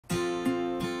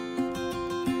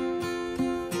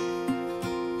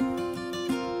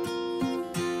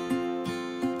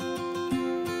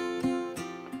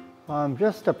I'm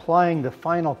just applying the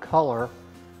final color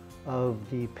of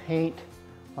the paint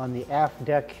on the aft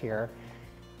deck here,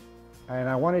 and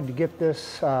I wanted to get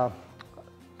this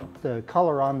the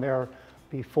color on there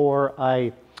before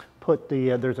I put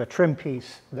the there's a trim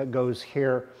piece that goes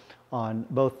here on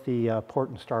both the port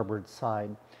and starboard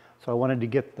side. So I wanted to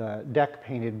get the deck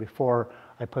painted before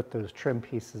I put those trim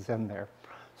pieces in there.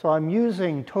 So I'm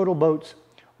using TotalBoat's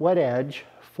wet edge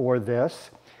for this.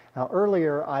 Now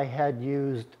earlier I had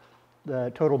used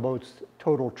the TotalBoat's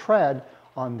Total Tread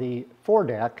on the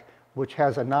foredeck, which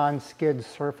has a non-skid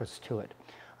surface to it.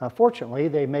 Fortunately,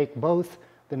 they make both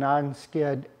the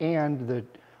non-skid and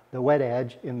the wet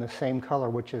edge in the same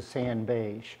color, which is sand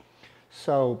beige.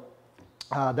 So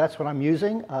that's what I'm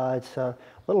using. It's a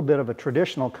little bit of a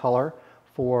traditional color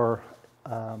for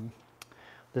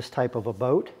this type of a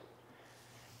boat.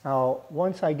 Now,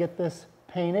 once I get this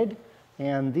painted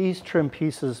and these trim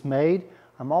pieces made,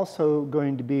 I'm also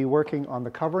going to be working on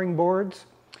the covering boards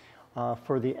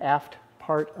for the aft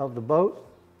part of the boat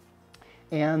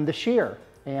and the sheer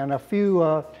and a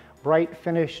few bright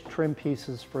finished trim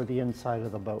pieces for the inside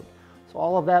of the boat. So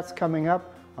all of that's coming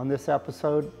up on this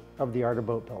episode of The Art of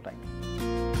Boat Building.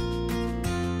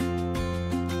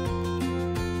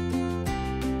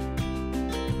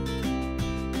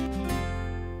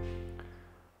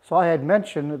 So I had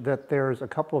mentioned that there's a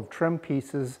couple of trim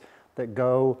pieces that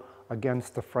go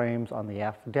against the frames on the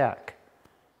aft deck.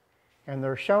 And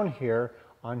they're shown here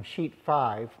on sheet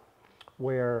 5,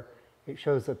 where it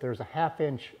shows that there's a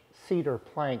 1/2-inch cedar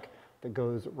plank that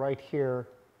goes right here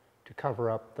to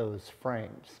cover up those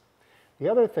frames. The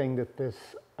other thing that this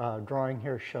drawing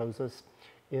here shows us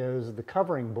is the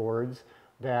covering boards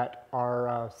that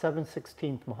are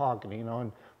 7/16 mahogany. Now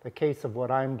in the case of what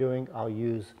I'm doing, I'll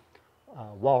use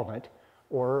walnut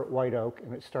or white oak,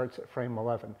 and it starts at frame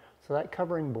 11. So that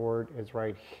covering board is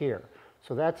right here.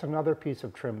 So that's another piece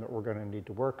of trim that we're going to need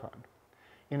to work on.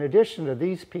 In addition to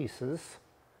these pieces,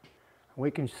 we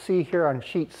can see here on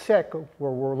sheet 6,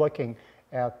 where we're looking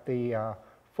at the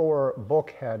fore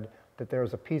bulkhead, that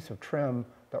there's a piece of trim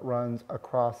that runs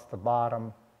across the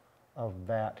bottom of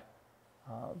that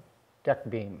deck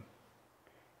beam.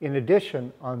 In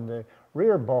addition, on the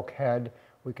rear bulkhead,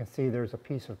 we can see there's a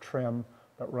piece of trim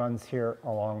that runs here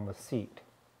along the seat.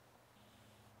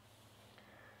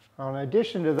 Now, in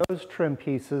addition to those trim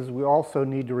pieces, we also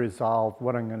need to resolve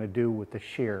what I'm going to do with the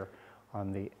sheer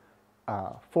on the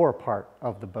fore part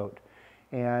of the boat.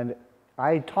 And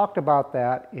I talked about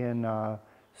that in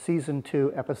Season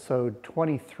 2, Episode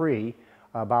 23,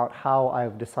 about how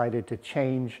I've decided to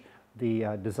change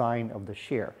the design of the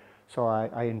sheer. So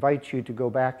I invite you to go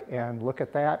back and look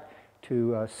at that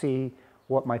to see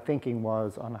what my thinking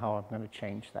was on how I'm going to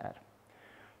change that.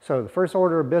 So the first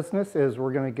order of business is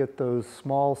we're going to get those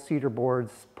small cedar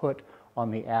boards put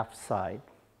on the aft side.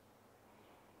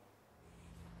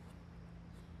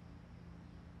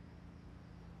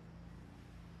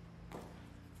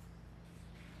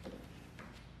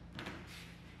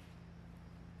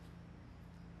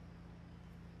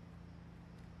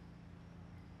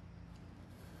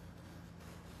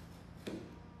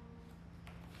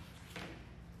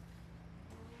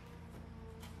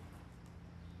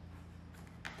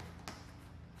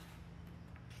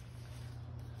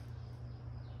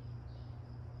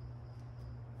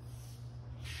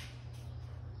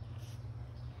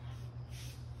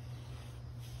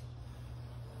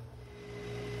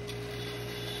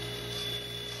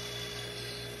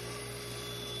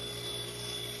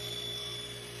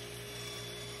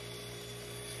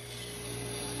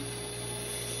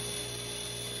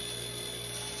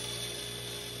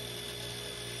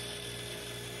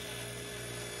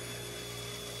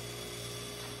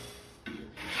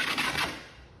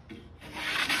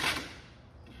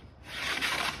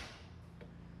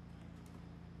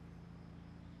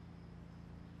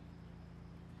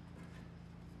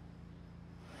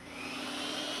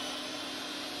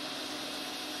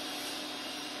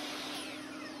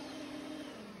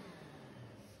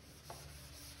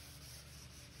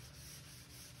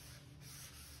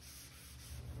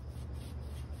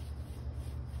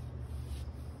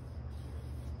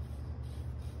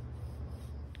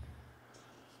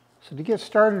 So to get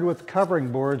started with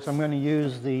covering boards, I'm going to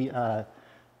use the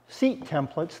seat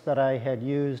templates that I had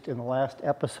used in the last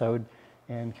episode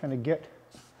and kind of get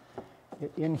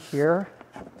it in here.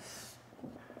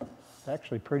 It's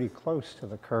actually pretty close to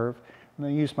the curve. I'm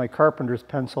going to use my carpenter's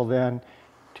pencil then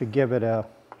to give it to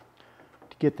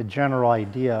get the general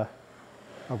idea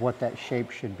of what that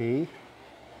shape should be.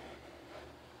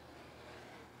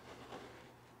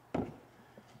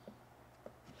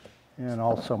 And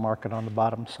also mark it on the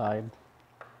bottom side.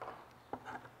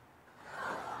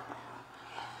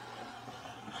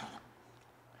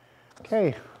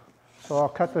 Okay, so I'll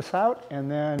cut this out and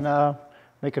then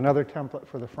make another template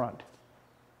for the front.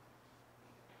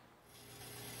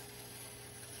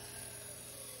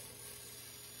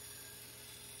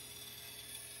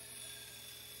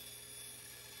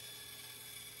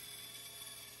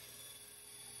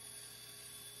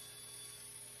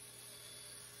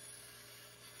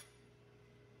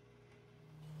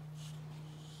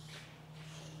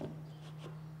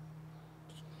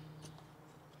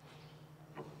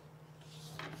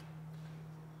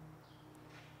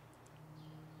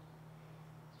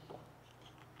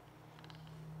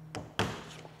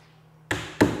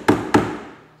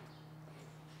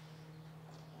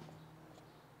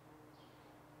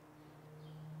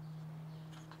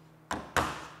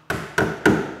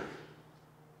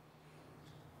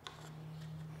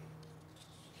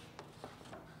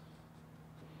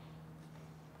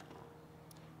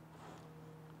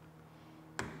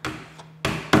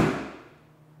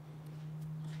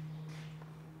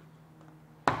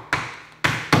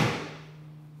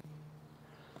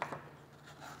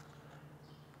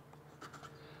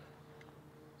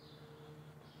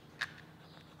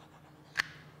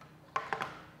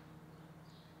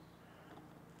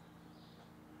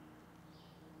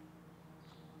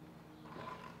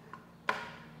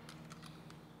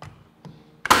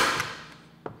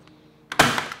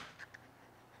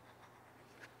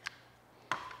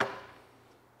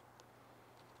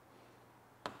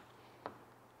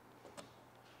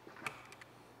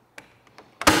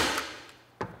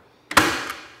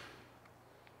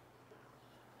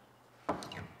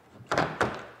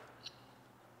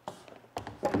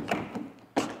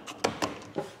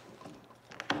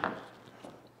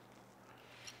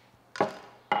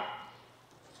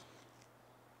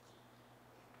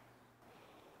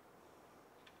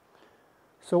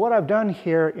 So what I've done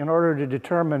here in order to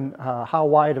determine how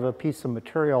wide of a piece of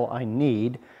material I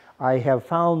need, I have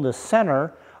found the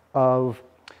center of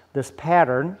this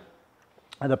pattern,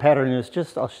 and the pattern is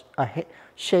just a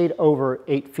shade over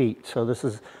 8 feet, so this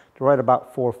is right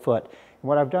about 4 foot. And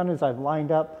what I've done is I've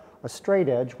lined up a straight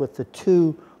edge with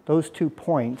those two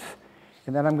points,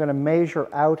 and then I'm going to measure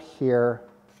out here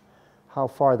how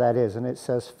far that is, and it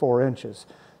says 4 inches.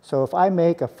 So if I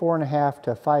make a 4.5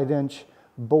 to 5 inch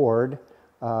board,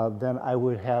 then I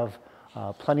would have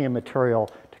plenty of material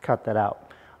to cut that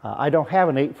out. I don't have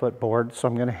an 8-foot board, so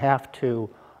I'm going to have to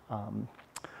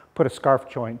put a scarf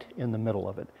joint in the middle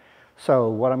of it. So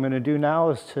what I'm going to do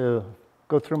now is to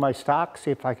go through my stock,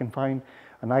 see if I can find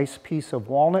a nice piece of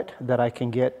walnut that I can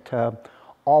get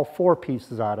all 4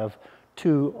 pieces out of,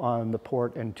 2 on the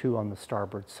port and 2 on the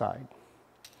starboard side.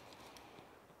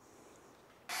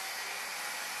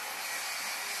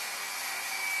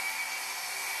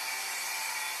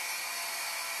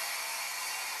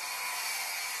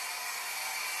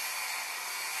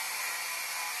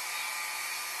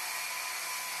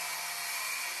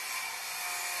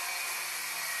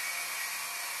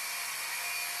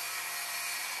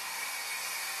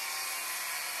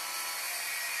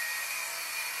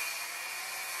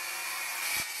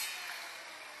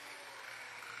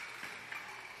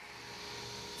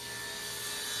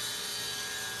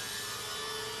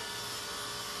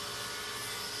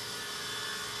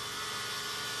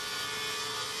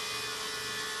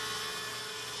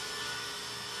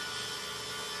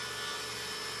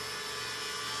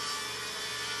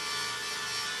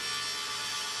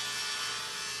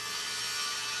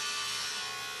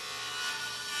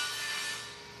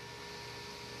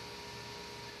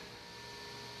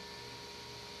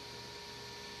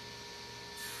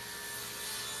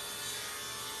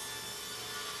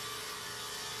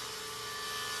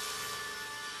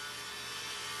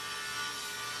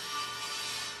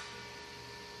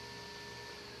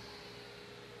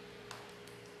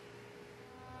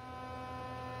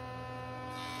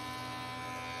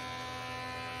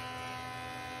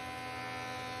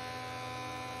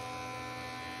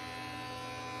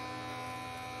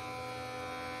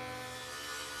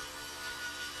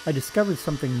 I discovered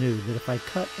something new, that if I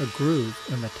cut a groove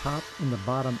in the top and the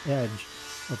bottom edge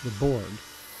of the board,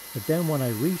 but then when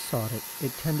I resawed it,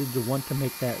 it tended to want to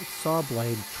make that saw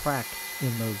blade track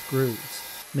in those grooves,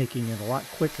 making it a lot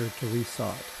quicker to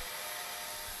resaw it.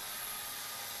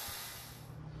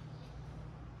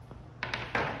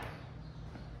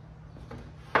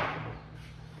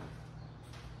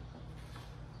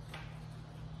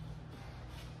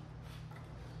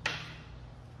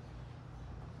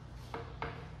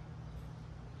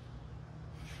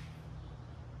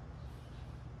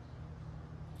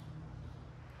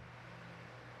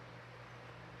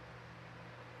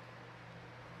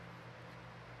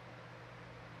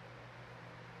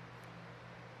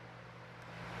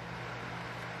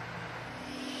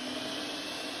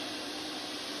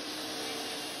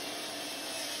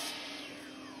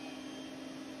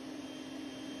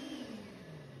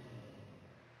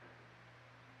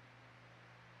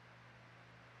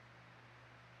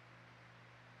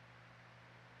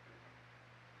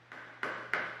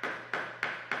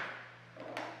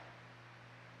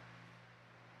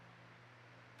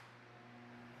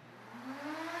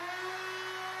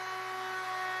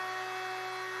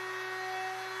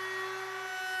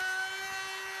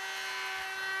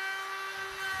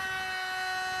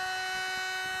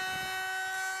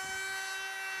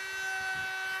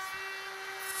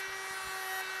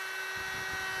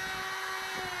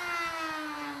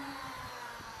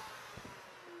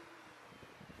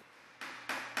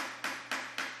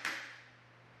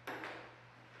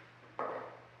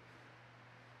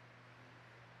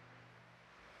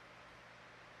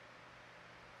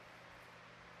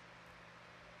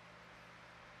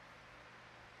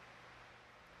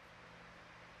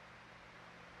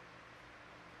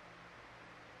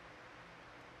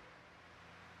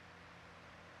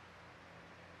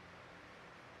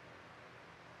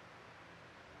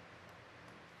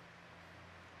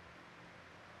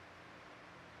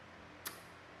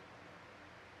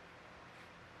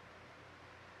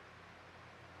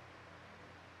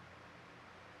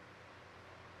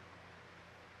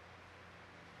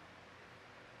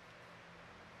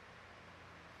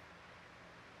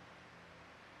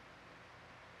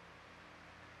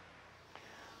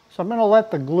 So I'm going to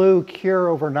let the glue cure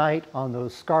overnight on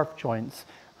those scarf joints.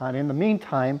 And in the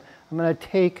meantime, I'm going to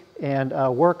take and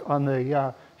work on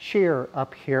the shear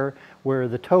up here where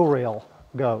the tow rail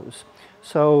goes.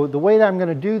 So the way that I'm going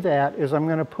to do that is I'm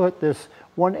going to put this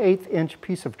 1/8 inch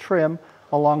piece of trim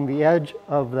along the edge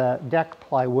of the deck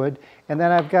plywood, and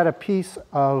then I've got a piece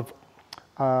of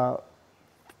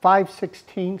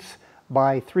 5/16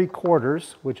 by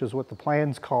 3/4, which is what the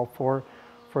plans call for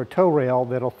a tow rail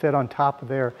that'll fit on top of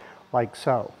there like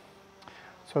so.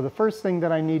 So the first thing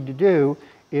that I need to do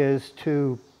is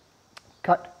to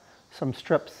cut some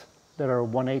strips that are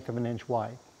 1/8 of an inch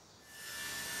wide.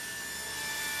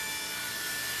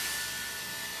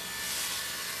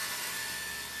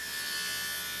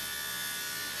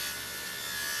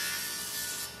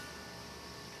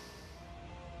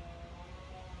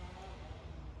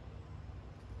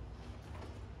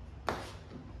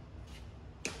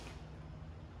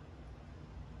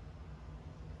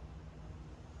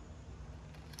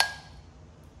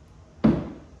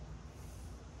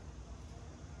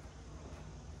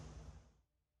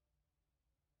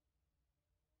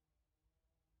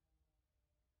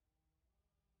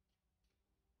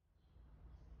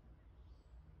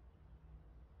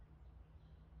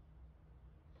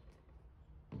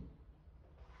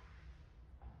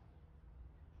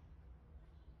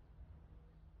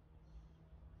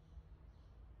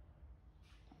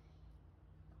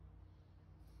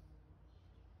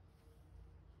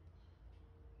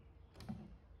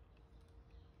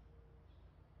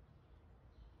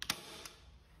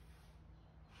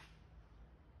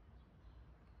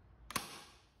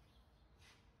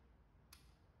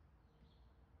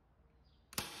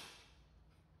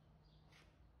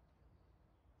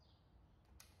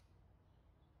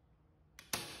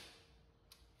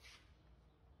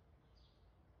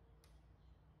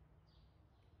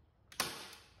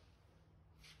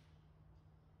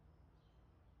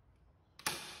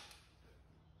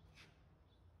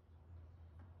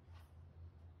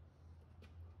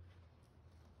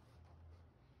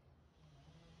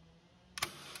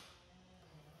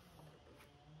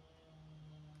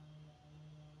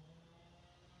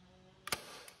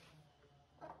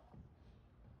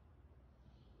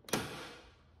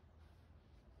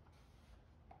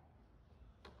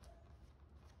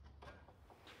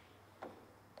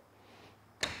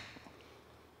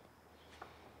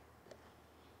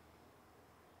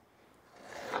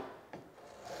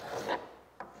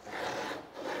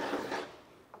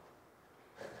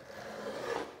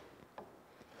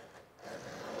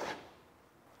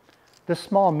 This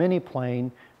small mini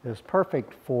plane is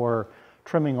perfect for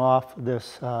trimming off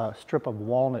this strip of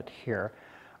walnut here.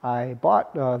 I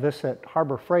bought this at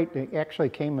Harbor Freight. It actually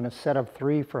came in a set of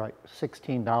 3 for like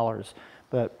 $16,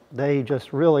 but they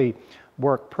just really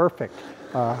work perfect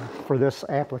for this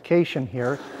application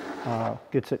here.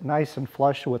 Gets it nice and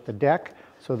flush with the deck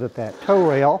so that that tow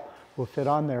rail will fit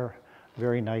on there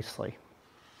very nicely.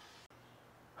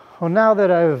 Well, now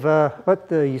that I've let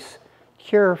these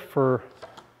cure for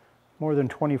more than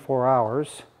 24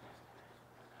 hours,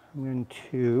 I'm going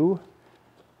to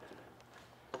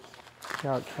see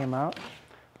how it came out.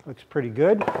 Looks pretty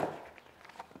good.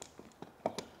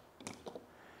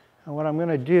 And what I'm going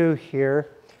to do here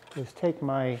is take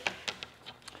my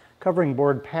covering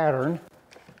board pattern,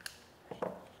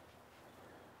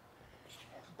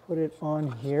 put it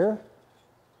on here.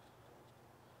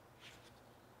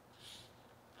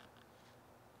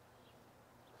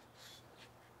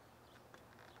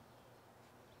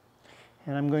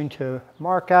 And I'm going to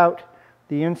mark out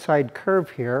the inside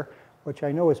curve here, which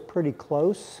I know is pretty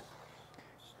close.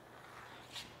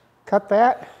 Cut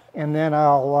that, and then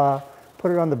I'll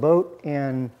put it on the boat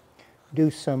and do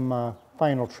some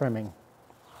final trimming.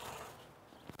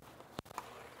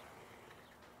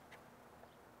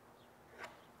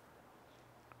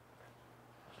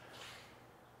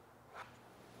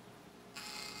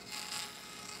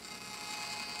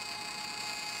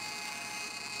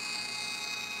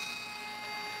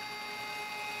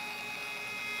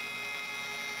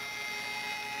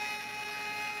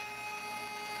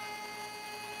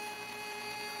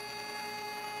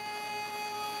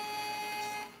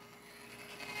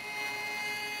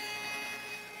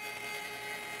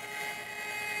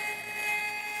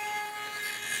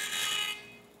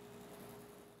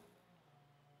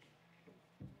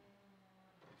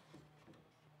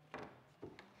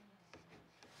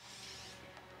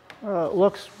 It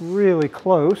looks really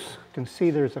close. You can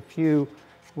see there's a few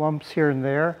lumps here and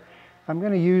there. I'm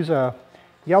going to use a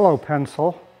yellow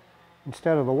pencil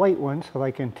instead of the white one so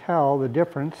I can tell the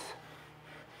difference.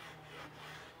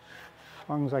 As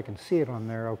long as I can see it on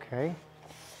there, okay.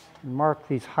 And mark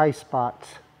these high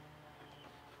spots.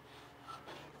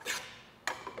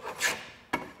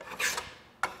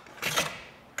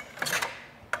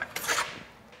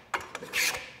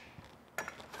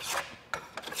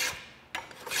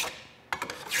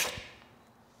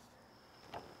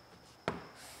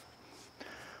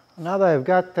 Now that I've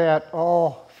got that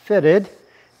all fitted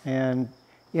and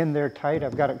in there tight,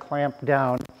 I've got it clamped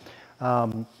down.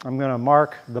 I'm going to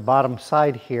mark the bottom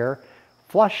side here,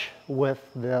 flush with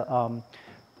the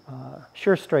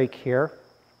shear strake here.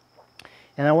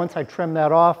 And then once I trim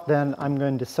that off, then I'm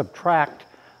going to subtract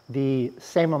the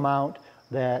same amount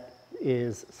that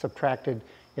is subtracted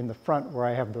in the front where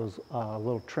I have those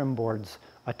little trim boards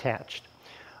attached.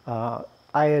 I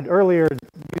had earlier used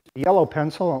a yellow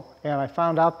pencil, and I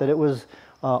found out that it was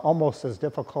almost as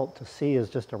difficult to see as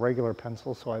just a regular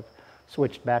pencil, so I've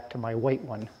switched back to my white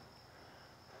one.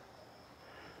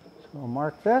 So I'll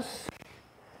mark this.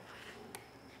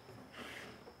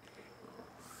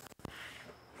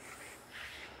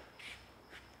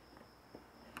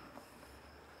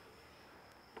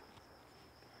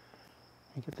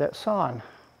 And get that sawn.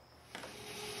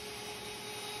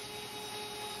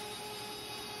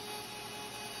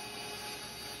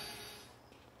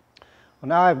 Well,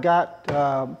 now I've got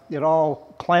it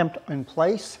all clamped in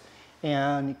place,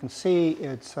 and you can see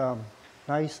it's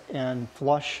nice and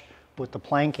flush with the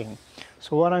planking.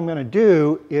 So what I'm going to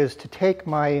do is to take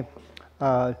my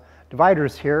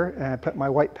dividers here, and I put my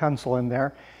white pencil in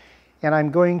there, and I'm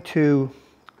going to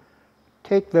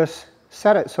take this,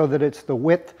 set it so that it's the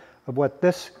width of what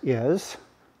this is,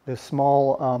 this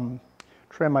small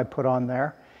trim I put on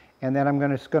there, and then I'm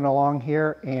going to skin along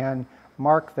here and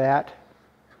mark that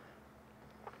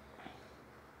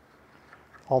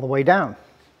all the way down.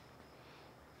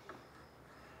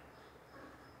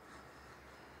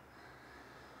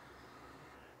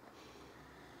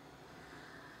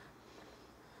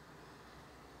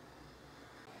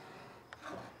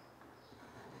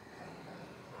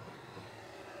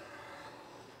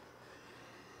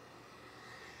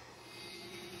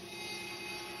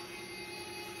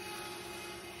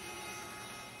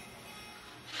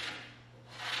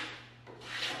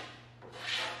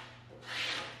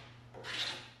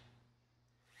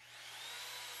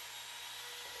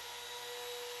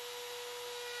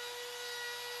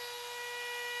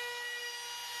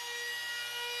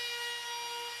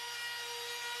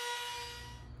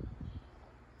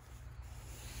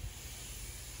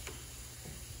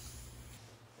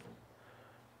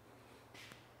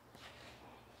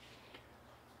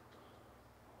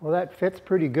 Well, that fits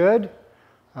pretty good.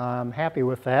 I'm happy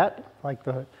with that. I like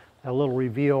that little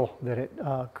reveal that it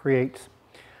creates.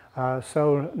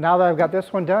 So now that I've got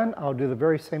this one done, I'll do the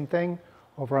very same thing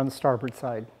over on the starboard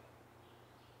side.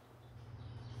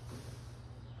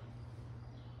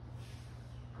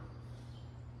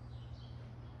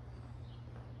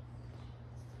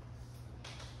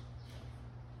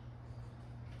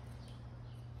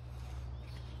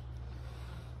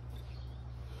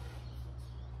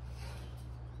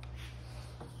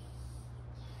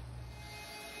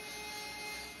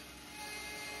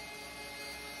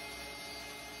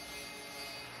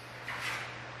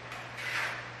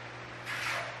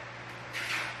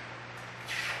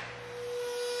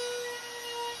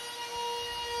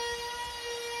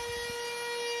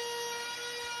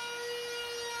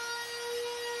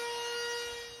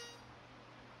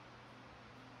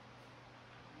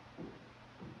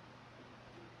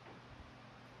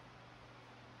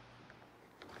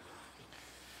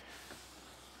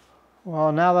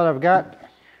 Well, now that I've got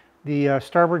the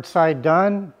starboard side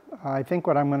done, I think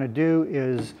what I'm going to do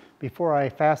is, before I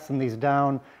fasten these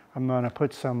down, I'm going to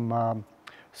put some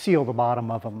seal the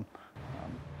bottom of them.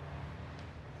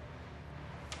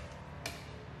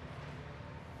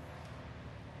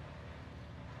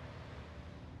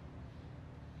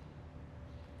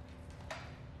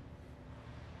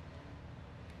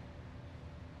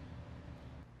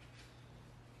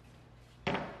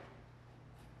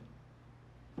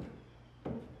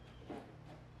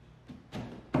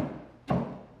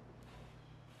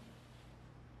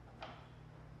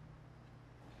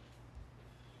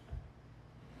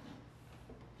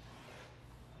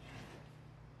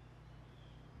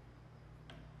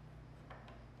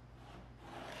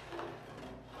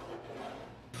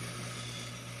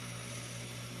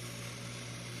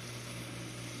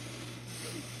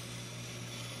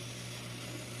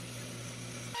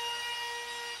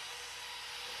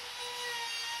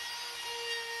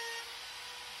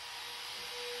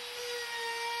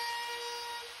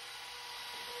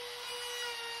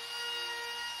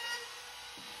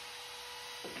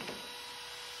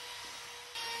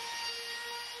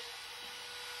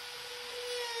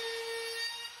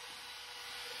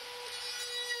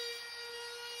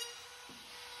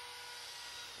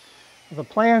 The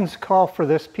plans call for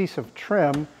this piece of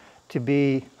trim to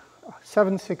be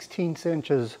 7/16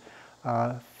 inches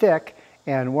thick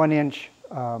and 1 inch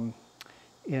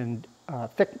in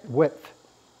thick width.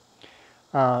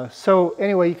 So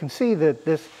anyway, you can see that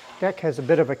this deck has a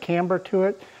bit of a camber to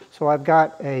it. So I've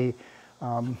got a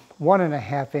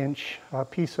 1.5 inch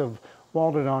piece of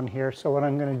walnut on here. So what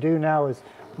I'm going to do now is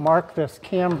mark this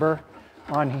camber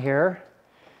on here,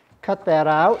 cut that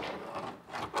out,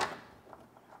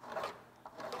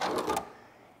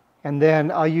 and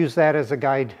then I'll use that as a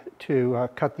guide to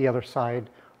cut the other side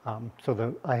so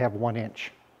that I have 1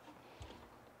 inch.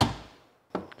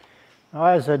 Now,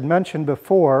 as I'd mentioned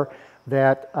before,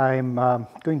 that I'm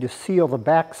going to seal the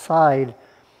back side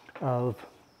of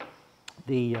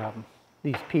these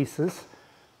pieces,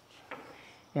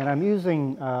 and I'm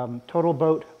using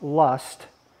TotalBoat Lust.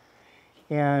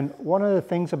 And one of the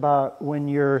things about when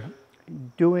you're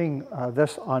doing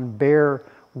this on bare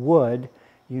wood,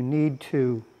 you need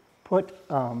to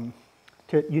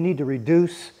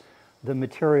reduce the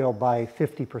material by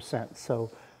 50%. So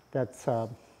that's a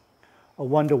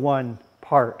 1-to-1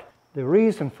 part. The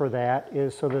reason for that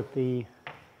is so that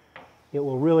it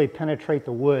will really penetrate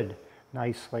the wood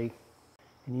nicely.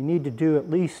 And you need to do at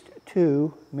least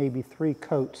 2, maybe 3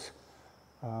 coats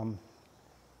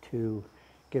to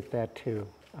get that to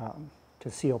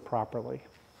seal properly.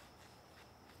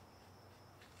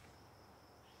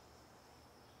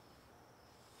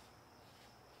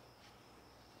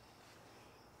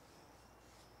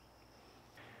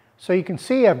 So you can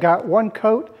see I've got 1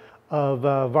 coat of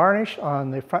varnish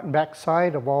on the front and back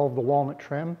side of all of the walnut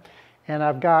trim, and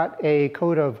I've got a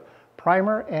coat of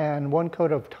primer and 1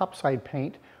 coat of topside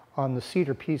paint on the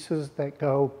cedar pieces that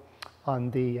go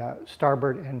on the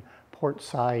starboard and port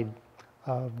side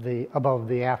of above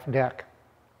the aft deck.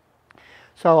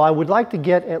 So I would like to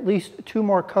get at least 2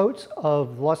 more coats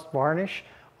of Lust varnish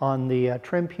on the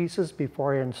trim pieces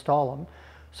before I install them.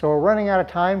 So we're running out of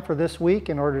time for this week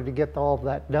in order to get all of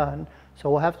that done. So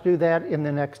we'll have to do that in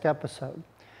the next episode.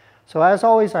 So as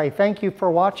always, I thank you for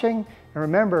watching. And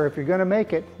remember, if you're going to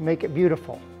make it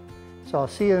beautiful. So I'll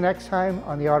see you the next time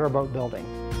on the Outer Boat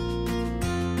Building.